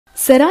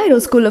Serairo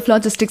School of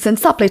Logistics and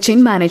Supply Chain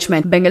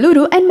Management,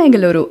 Bengaluru and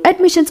Mangaluru.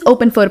 Admissions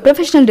open for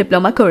professional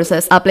diploma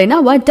courses. Apply now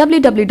at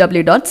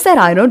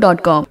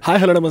www.serairo.com. Hi,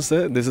 hello, namaste.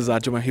 This is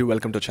Arjun Mahi.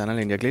 Welcome to channel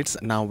IndiaGlitz.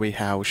 Now we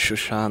have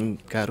Sushanth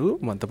garu.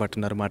 Manto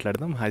pattunaru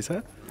maatladam. Hi sir.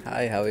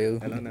 Hi, how are you?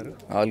 Hello naru.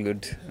 All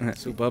good.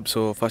 Superb. So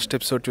first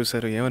episode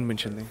చూసారు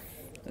ఏమనిపించింది?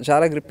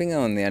 చాలా గ్రిప్పింగ్గా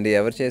ఉంది and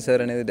ఎవరు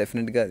చేశారు అనేది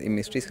డెఫినెట్గా ఈ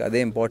మిస్టరీస్కి అదే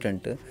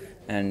ఇంపార్టెంట్.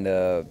 అండ్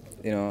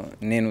యూనో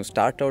నేను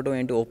స్టార్ట్ అవడం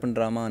ఏంటి ఓపెన్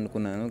డ్రామా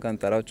అనుకున్నాను, కానీ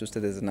తర్వాత చూస్తే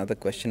దిస్ అనదర్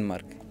క్వశ్చన్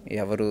మార్క్,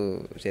 ఎవరు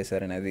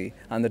చేశారనేది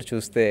అందరు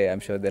చూస్తే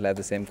I'm sure they have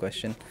the same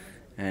question.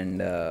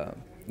 And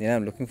నేను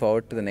I'm looking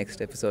forward to the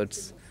next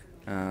episodes.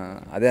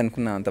 అదే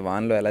అనుకున్నా అంత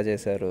వాన్లో ఎలా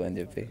చేశారు అని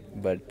చెప్పి,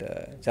 బట్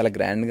చాలా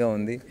గ్రాండ్గా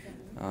ఉంది.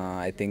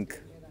 I think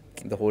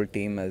the whole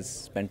team has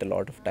spent a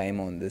lot of time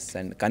on this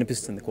and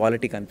కనిపిస్తుంది,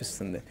 క్వాలిటీ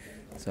కనిపిస్తుంది.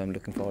 So I'm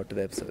looking forward to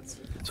the episodes.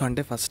 So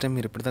అంటే ఫస్ట్ టైం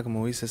మీరు ఇప్పటిదాకా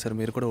మూవీస్ చేశారు,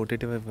 మీరు కూడా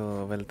ఓటీటీ వైపు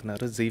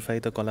వెళ్తున్నారు,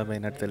 Z5తో కొలాబ్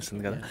అయినట్టు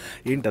తెలిసింది కదా,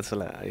 ఏంటి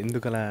అసలు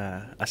ఎందుకు అలా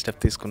ఆ స్టెప్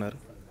తీసుకున్నారు?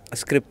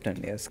 స్క్రిప్ట్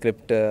అండి, ఆ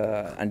స్క్రిప్ట్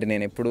అంటే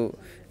నేను ఇప్పుడు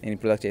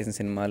దాకా చేసిన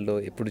సినిమాల్లో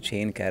ఎప్పుడు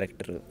చేయని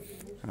క్యారెక్టర్.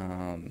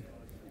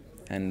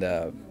 అండ్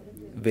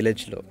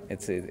విలేజ్లో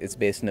it's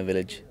based in a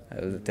village, I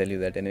will tell you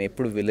that. నేను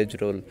ఎప్పుడు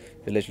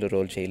విలేజ్లో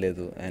రోల్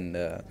చేయలేదు. అండ్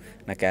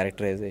నా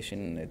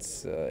క్యారెక్టరైజేషన్ ఇట్స్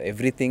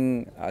ఎవ్రీథింగ్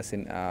ఆ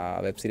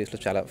వెబ్ సిరీస్లో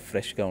చాలా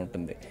ఫ్రెష్గా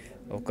ఉంటుంది.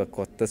 ఒక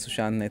కొత్త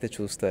సుశాంత్ని అయితే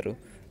చూస్తారు.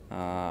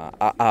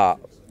 ఆ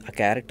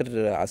క్యారెక్టర్,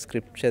 ఆ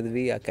స్క్రిప్ట్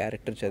చదివి ఆ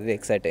క్యారెక్టర్ చదివి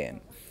ఎక్సైట్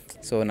అయ్యాను.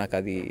 సో నాకు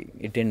అది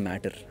ఇట్ డెంట్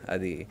మ్యాటర్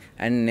అది.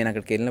 అండ్ నేను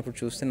అక్కడికి వెళ్ళినప్పుడు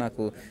చూస్తే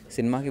నాకు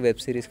సినిమాకి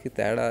వెబ్ సిరీస్కి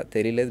తేడా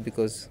తెలియలేదు,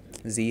 because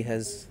G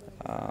has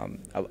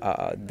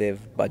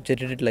they've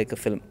budgeted it like a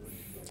film.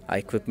 ఆ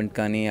ఎక్విప్మెంట్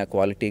కానీ, ఆ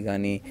క్వాలిటీ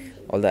కానీ,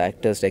 ఆల్ ద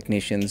యాక్టర్స్,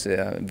 టెక్నీషియన్స్.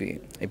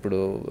 ఇప్పుడు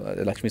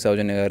లక్ష్మీ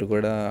సౌజన్య గారు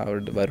కూడా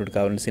వరుడు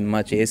కావాలని సినిమా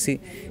చేసి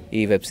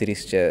ఈ వెబ్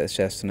సిరీస్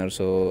చేస్తున్నారు.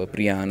 So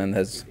Priya Anand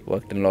Hess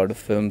worked in lot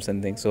of films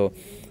and things. So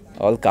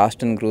all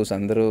cost and క్రూస్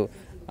అందరూ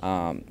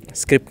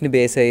స్క్రిప్ట్ని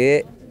బేస్ అయ్యే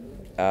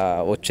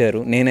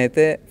వచ్చారు.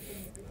 నేనైతే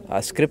ఆ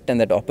స్క్రిప్ట్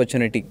అండ్ దట్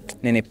ఆపర్చునిటీ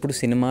నేను ఎప్పుడు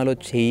సినిమాలో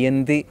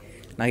చెయ్యంది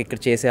నాకు ఇక్కడ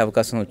చేసే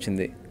అవకాశం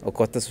వచ్చింది. ఒక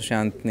కొత్త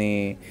సుశాంత్ని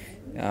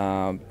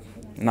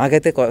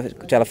నాకైతే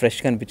చాలా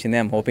ఫ్రెష్గా అనిపించింది.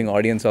 I'm hoping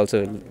audience also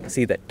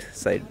see that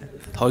side.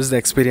 How is the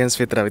experience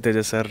with Ravi Teja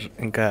sir?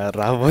 ఇంకా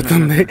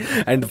రాబోతుంది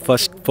అండ్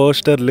ఫస్ట్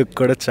పోస్టర్ లుక్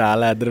కూడా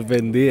చాలా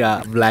అదిరిపోయింది.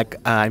 Black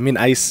I mean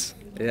ice,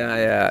 yeah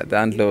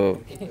దాంట్లో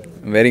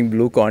వెరింగ్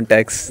బ్లూ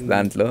కాంటాక్ట్స్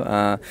దాంట్లో.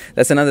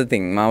 That's another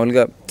thing.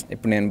 మామూలుగా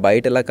ఇప్పుడు నేను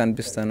బయట ఎలా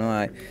కనిపిస్తానో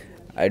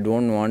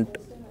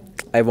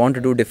I want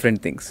to do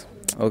different things.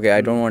 Okay, I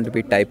don't want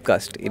be type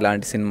cast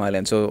ఇలాంటి సినిమాలు.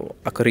 అండ్ సో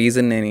ఒక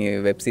రీజన్ నేను ఈ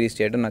వెబ్ సిరీస్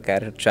చేయడం, నా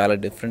క్యారెక్టర్ చాలా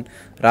డిఫరెంట్.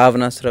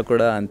 రావణాసుర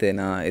కూడా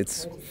అంతేనా,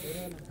 ఇట్స్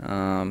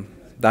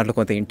దాంట్లో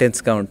కొంత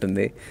ఇంటెన్స్గా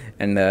ఉంటుంది.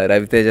 అండ్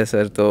రవితేజ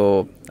సార్తో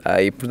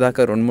ఇప్పుడు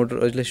దాకా 2-3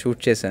 రోజులే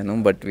షూట్ చేశాను,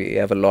 but we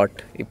have a lot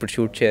ఇప్పుడు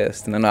షూట్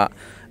చేస్తున్నాను.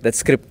 The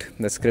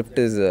script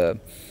is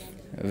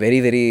very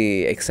very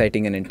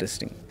exciting and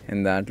interesting.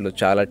 And దాంట్లో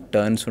చాలా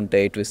టర్న్స్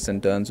ఉంటాయి, ట్విస్ట్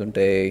అండ్ టర్న్స్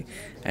ఉంటాయి.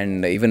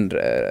 And even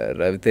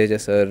Raviteja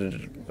sir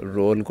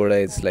roll కూడా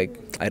it's like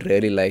I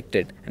really liked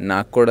it. And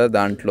నాకు కూడా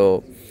దాంట్లో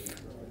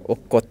ఒక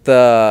కొత్త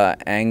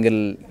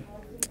యాంగిల్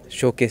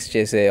షోకేస్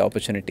చేసే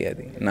ఆపర్చునిటీ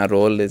అది. నా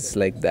role is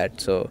like that.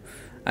 So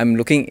I'm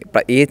looking,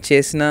 ఏది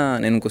చేసినా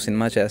నేను ఇంకో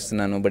సినిమా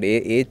చేస్తున్నాను, బట్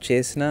ఏది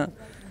చేసినా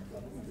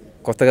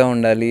కొత్తగా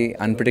ఉండాలి,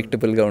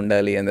 అన్ప్రెడిక్టబుల్గా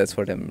ఉండాలి. And that's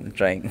what I'm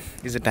trying.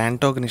 Is it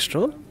antagonist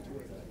role?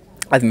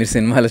 అది మీరు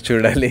సినిమాలో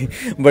చూడాలి.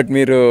 బట్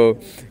మీరు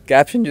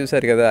క్యాప్షన్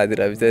చూసారు కదా, అది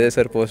రవితేజ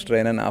సార్ పోస్టర్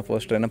అయినా నా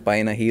పోస్టర్ అయినా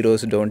పైన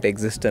హీరోస్ డోంట్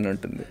ఎగ్జిస్ట్ అని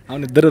ఉంటుంది.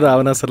 అవును, ఇద్దరు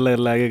రావణాసురలో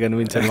ఇలాగే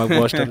కనిపించారు మాకు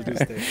పోస్టర్.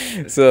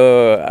 సో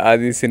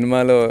అది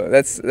సినిమాలో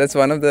that's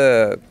one of the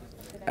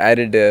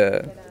added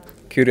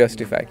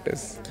curiosity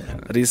factors.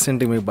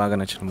 రీసెంట్గా మీకు బాగా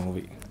నచ్చిన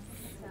మూవీ?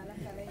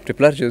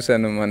 RRR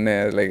చూసాను మొన్నే.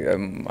 లైక్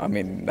ఐ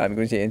మీన్ దాని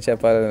గురించి ఏం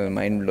చెప్పాలి,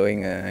 mind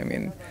blowing. I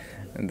mean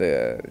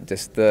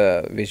just the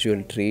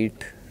visual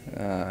treat,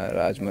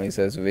 Rajmani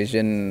sir's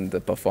vision, the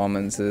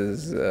performances,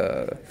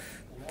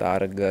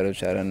 Tarak garu,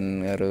 Charan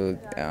garu,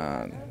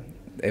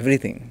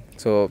 everything.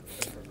 So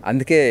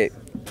అందుకే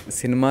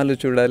సినిమాలు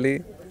చూడాలి,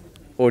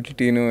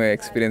 ఓటీటీను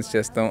ఎక్స్పీరియన్స్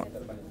చేస్తాం,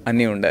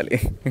 అన్నీ ఉండాలి,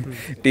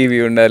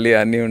 టీవీ ఉండాలి,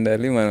 అన్నీ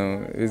ఉండాలి. మనం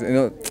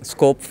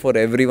scope for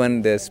every one,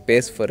 there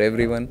space for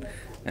every one.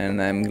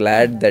 And I'm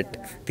glad that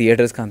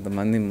థియేటర్స్కి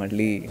అంతమంది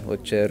మళ్ళీ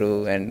వచ్చారు.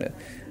 అండ్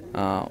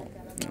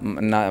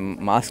నా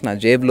మాస్క్ నా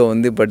జేబులో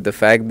ఉంది, but the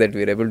fact that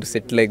we are able to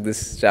SIT like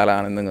this చాలా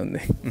ఆనందంగా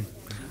ఉంది.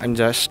 I'm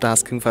just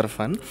asking for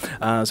fun.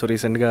 So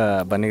రీసెంట్గా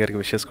బన్నీ గారికి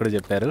విషెస్ కూడా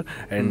చెప్పారు.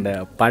 అండ్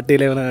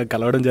పార్టీలో ఏమైనా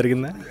కలవడం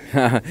జరిగిందా?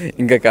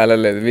 ఇంకా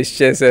కలవలేదు. విష్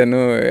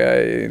చేశాను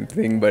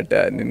థింగ్, బట్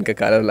ఇంకా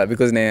కలవలేదు,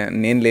 బికాజ్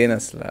నేను లేను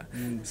అసలు.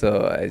 So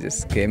I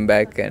just came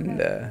back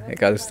and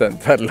కలుస్తాను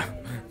త్వరలో.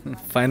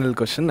 ఫైనల్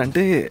క్వశ్చన్,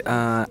 అంటే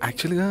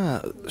యాక్చువల్గా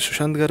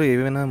సుశాంత్ గారు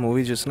ఏవైనా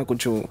మూవీ చేసినా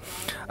కొంచెం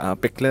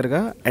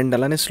పెక్యులర్గా అండ్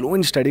అలానే స్లో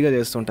అండ్ స్టడీగా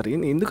చేస్తుంటారు.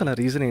 ఎందుకు అలా?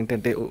 రీజన్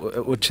ఏంటంటే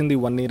వచ్చింది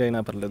 1 year అయినా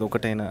పర్లేదు,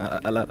 ఒకటైనా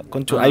అలా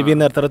కొంచెం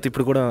IVNR తర్వాత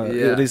ఇప్పుడు కూడా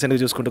రీసెంట్గా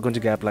చూసుకుంటే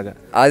కొంచెం గ్యాప్ లాగా.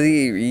 అది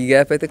ఈ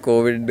గ్యాప్ అయితే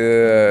కోవిడ్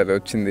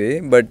వచ్చింది,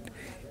 బట్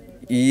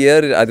ఈ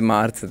ఇయర్ అది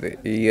మారుతుంది.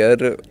 ఈ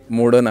ఇయర్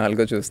 3వ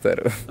 4వ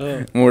చూస్తారు,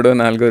 3వ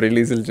 4వ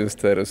రిలీజులు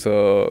చూస్తారు. So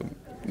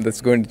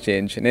that's going to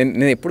change.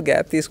 నేను ఎప్పుడు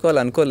గ్యాప్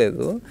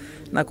తీసుకోవాలనుకోలేదు,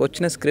 నాకు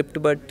వచ్చిన స్క్రిప్ట్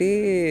బట్టి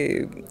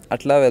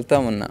అట్లా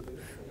వెళ్తామన్నా.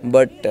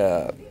 బట్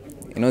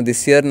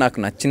దిస్ ఇయర్ నాకు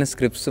నచ్చిన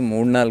స్క్రిప్ట్స్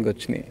 3-4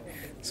 వచ్చినాయి.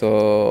 సో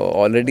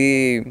ఆల్రెడీ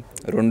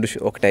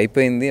ఒకటి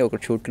అయిపోయింది,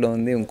 ఒకటి షూట్లో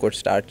ఉంది, ఇంకోటి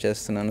స్టార్ట్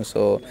చేస్తున్నాను.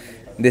 సో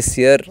దిస్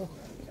ఇయర్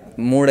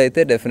 3 అయితే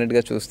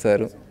డెఫినెట్గా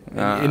చూస్తారు.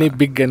 Any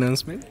big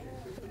announcement?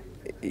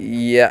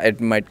 It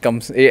might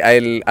comes.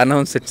 I'll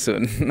announce it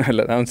soon.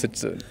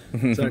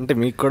 So అంటే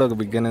మీకు కూడా ఒక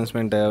బిగ్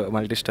అనౌన్స్మెంట్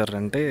మల్టీ స్టార్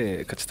అంటే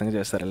ఖచ్చితంగా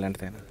చేస్తారు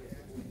ఎలాంటిదైనా?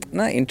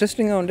 నా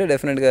ఇంట్రెస్టింగ్గా ఉంటే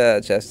డెఫినెట్గా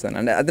చేస్తాను.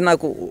 అంటే అది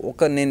నాకు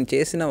నేను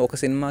చేసిన ఒక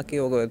సినిమాకి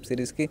ఒక వెబ్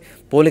సిరీస్కి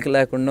పోలిక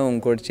లేకుండా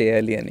ఇంకోటి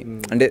చేయాలి అని.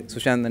 అంటే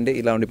సుశాంత్ అంటే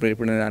ఇలా ఉండి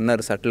ఇప్పుడు నేను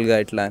అన్నారు సటిల్గా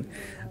ఇట్లా అని.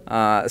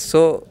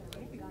 సో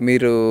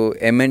మీరు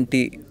MNT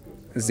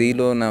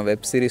జీలో నా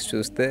వెబ్ సిరీస్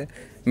చూస్తే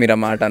మీరు ఆ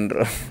మాట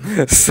అనరు.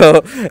 సో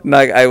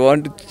నాకు I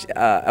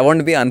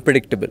want be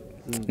unpredictable.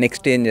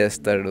 Next ఏం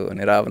చేస్తాడు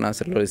అని.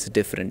 రావణాసురలో it's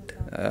different,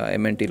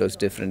 MNTలో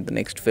it's different,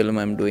 next film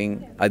I'm doing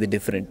అది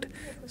డిఫరెంట్.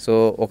 సో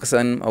ఒక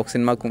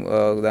సినిమాకు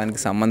దానికి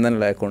సంబంధం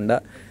లేకుండా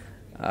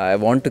I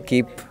want to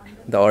keep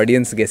the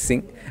audience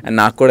guessing. And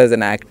నాకు కూడా యాజ్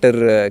అన్ యాక్టర్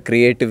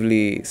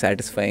క్రియేటివ్లీ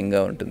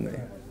సాటిస్ఫైయింగ్గా ఉంటుంది.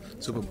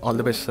 So all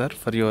the best, sir,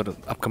 for your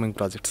upcoming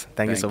projects.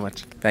 Thank you so much.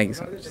 Thank you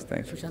so much.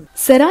 Thank you.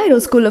 Serairo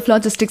School of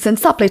Logistics and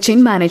Supply Chain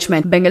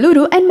Management,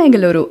 Bengaluru and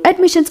Mangaluru.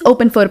 Admissions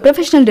open for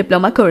professional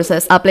diploma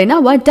courses. Apply now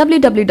at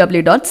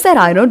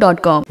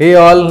www.serairo.com. Hey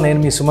all,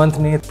 నేను మీ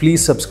సుమంత్ని.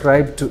 Please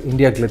subscribe to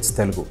IndiaGlitz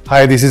Telugu.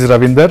 Hi, this is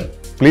Ravinder.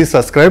 Please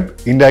subscribe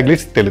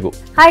IndiaGlitz Telugu.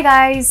 Hi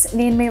guys,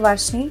 నేను మీ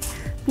Varshini.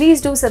 Please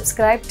do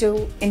subscribe to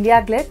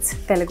IndiaGlitz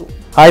Telugu.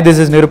 Hi, this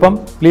is Nirupam.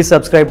 Please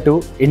subscribe to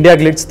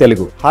IndiaGlitz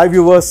Telugu. Hi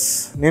viewers,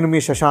 నేను మీ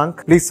Shashank.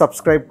 Please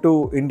subscribe to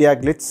India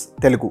glitz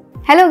Telugu.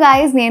 Hello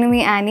guys, నేను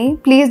మీ Annie.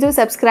 Please do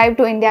subscribe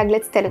to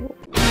IndiaGlitz Telugu.